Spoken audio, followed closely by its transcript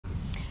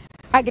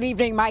Hi, good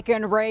evening, Micah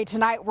and Ray.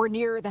 Tonight we're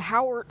near the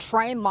Howard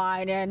train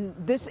line, and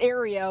this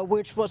area,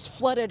 which was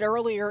flooded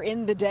earlier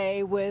in the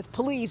day with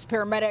police,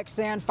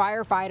 paramedics, and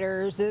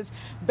firefighters, is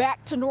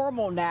back to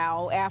normal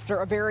now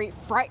after a very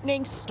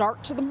frightening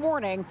start to the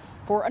morning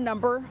for a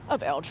number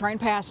of L train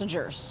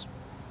passengers.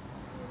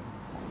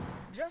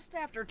 Just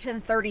after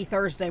 10:30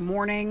 Thursday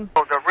morning,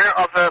 the rear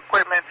of the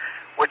equipment,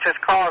 which has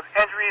caused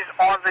injuries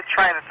on the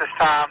train at this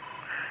time.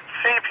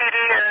 CPD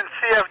and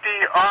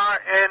CFD are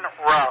en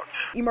route.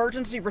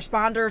 Emergency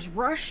responders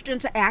rushed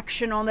into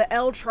action on the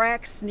L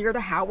tracks near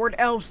the Howard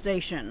L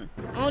station.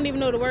 I don't even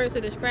know the words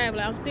to describe it.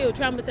 I'm still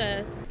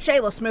traumatized.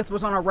 Shayla Smith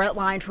was on a red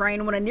line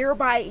train when a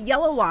nearby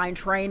yellow line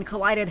train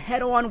collided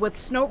head-on with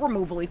snow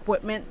removal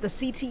equipment the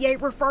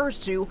CTA refers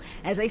to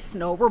as a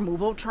snow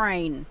removal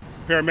train.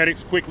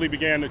 Paramedics quickly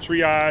began to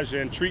triage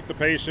and treat the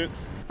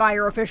patients.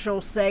 Fire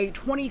officials say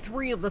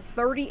 23 of the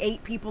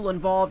 38 people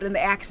involved in the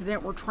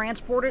accident were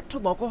transported to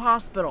local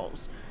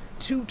hospitals.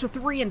 2 to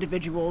 3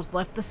 individuals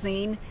left the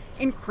scene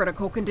in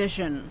critical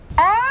condition.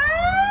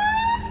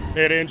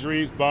 Head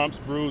injuries, bumps,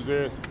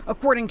 bruises.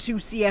 According to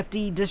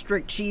CFD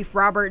District Chief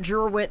Robert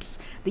Jewell,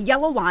 the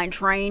Yellow Line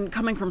train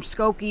coming from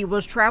Skokie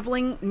was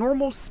traveling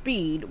normal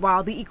speed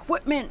while the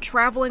equipment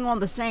traveling on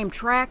the same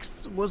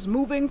tracks was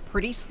moving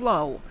pretty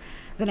slow.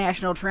 The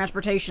National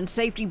Transportation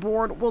Safety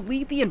Board will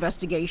lead the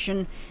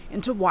investigation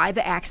into why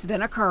the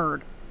accident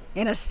occurred.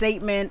 In a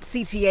statement,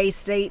 CTA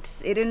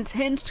states it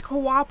intends to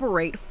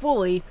cooperate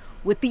fully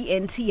with the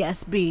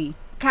NTSB.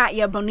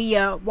 Katya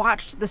Bonilla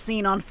watched the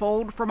scene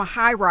unfold from a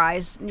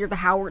high-rise near the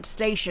Howard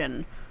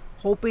station,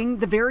 hoping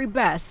the very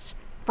best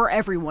for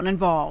everyone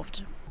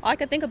involved. All I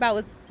could think about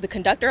was the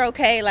conductor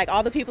okay, like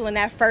all the people in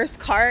that first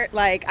cart,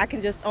 like I can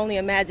just only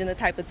imagine the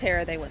type of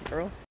terror they went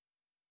through.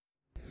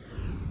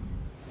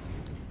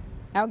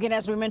 Now, again,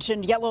 as we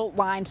mentioned, Yellow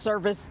Line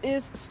service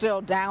is still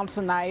down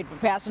tonight,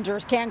 but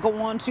passengers can go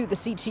on to the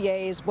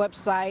CTA's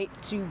website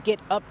to get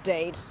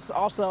updates.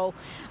 Also,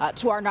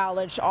 to our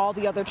knowledge, all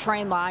the other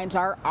train lines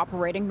are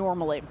operating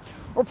normally.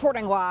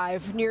 Reporting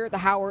live near the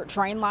Howard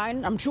train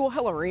line, I'm Jewell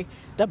Hillery,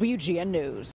 WGN News.